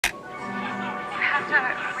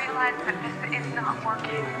to realize that this is not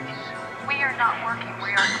working. We are not working.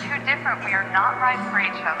 We are too different. We are not right for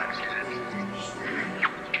each other.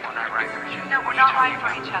 We're not right for each other. No, we're not right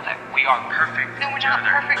for each other. We are perfect. No, we're not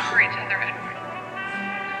perfect for each other, Edward.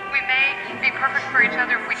 We may be perfect for each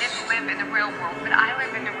other if we didn't live in the real world, but I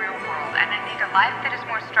live in the real world, and I need a life that is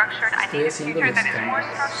more structured. I need a future that is more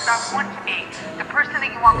structured. I want to be the person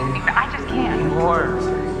that you want me to be, but I just can't. You are.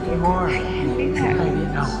 I can't be that.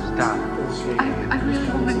 No, stop. I really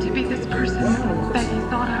wanted to be this person that he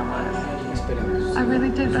thought I was. I really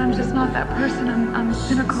did, but I'm just not that person. I'm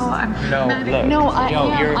cynical. I'm pragmatic. No, I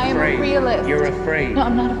am. I am a realist. You're afraid. No,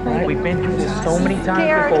 I'm not afraid. We've been through this so many times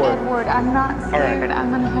scared, before. Edward. I'm not scared. Right.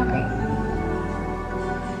 I'm unhappy.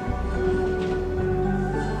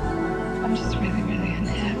 I'm just really, really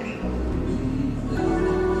unhappy.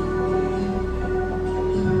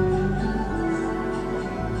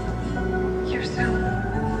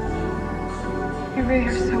 You really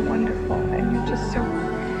are so wonderful, and you're just so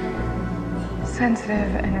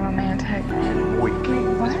sensitive and romantic. Weak.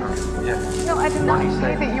 What? Yeah. No, I did not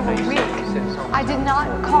say that you were weak. I did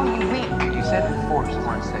not call you weak. You said it before, so I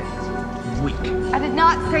want to say it. Weak. I did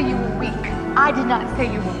not say you were weak. I did not say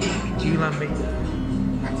you were weak. Do you love me?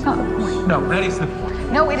 That's not the point. No, that is the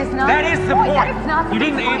point. No, it is not. That is the point. That is not the You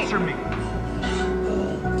didn't point. answer me.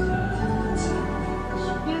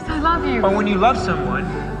 Yes, I love you. But when you love someone,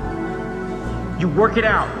 you work it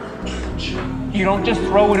out. You don't just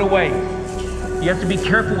throw it away. You have to be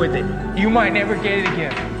careful with it. You might never get it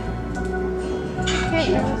again. I can't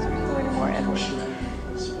do this with you anymore, Edward.